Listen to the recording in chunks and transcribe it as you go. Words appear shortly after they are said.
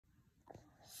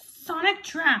Sonic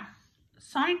Trap.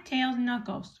 Sonic, Tails,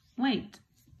 Knuckles. Wait.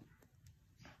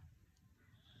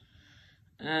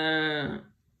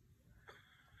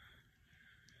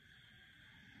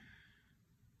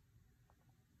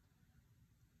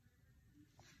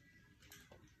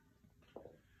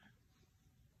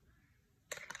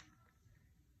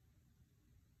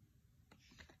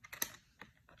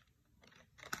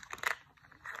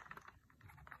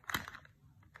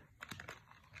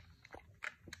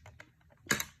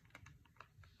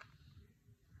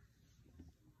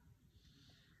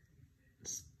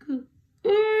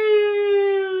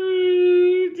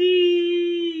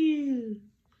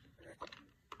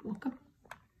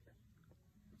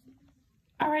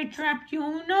 Alright, Trapped,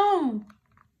 you know.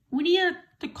 We need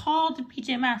to call the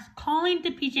PJMasks. Calling the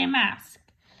PJMasks.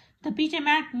 The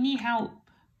PJMasks need help.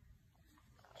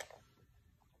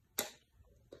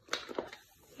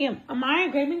 Yeah, am I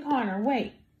a gaming corner?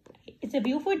 Wait. It's a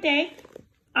beautiful day.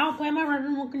 I'll play my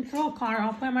remote control car.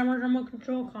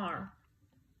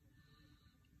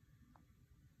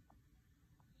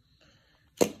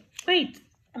 Wait,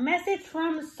 a message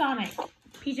from Sonic.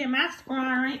 PJMasks are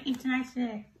on internet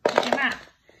today. PJMasks.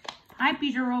 Hi,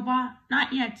 PJ Robot.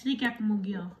 Not yet. Sneak at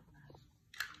Mugil.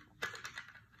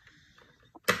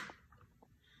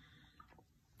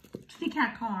 Sneak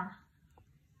cat car.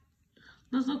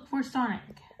 Let's look for Sonic.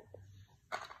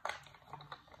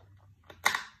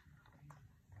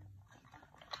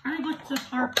 I'm gonna go to the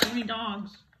park for my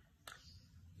dogs.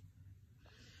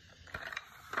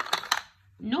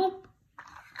 Nope.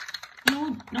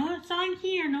 No Sonic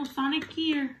here. No Sonic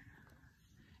here.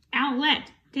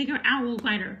 Owlette. Take your owl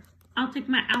glider. I'll take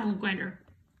my owl glider.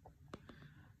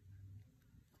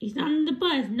 He's not in the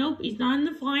bus. Nope, he's not in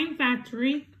the flying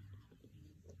factory.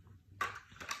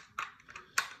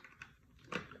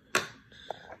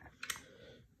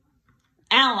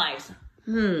 Allies.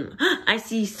 I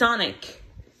see Sonic.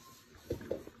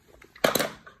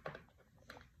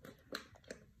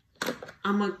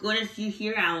 Oh my goodness, you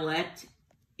hear Owlette?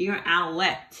 You're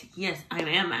Owlette. Yes, I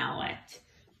am Owlette.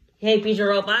 Hey, PJ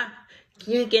Robot.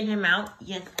 Can you get him out?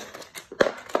 Yes.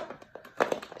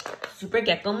 Super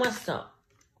Gecko, what's up?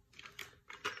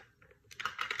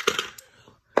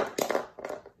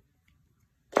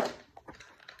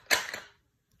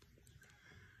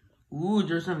 Ooh,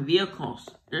 there's some vehicles.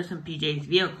 There's some PJ's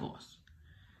vehicles.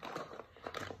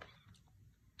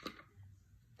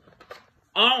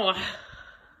 Oh!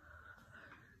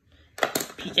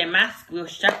 PJMasks will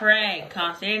separate,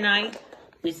 cause tonight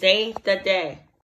we save the day.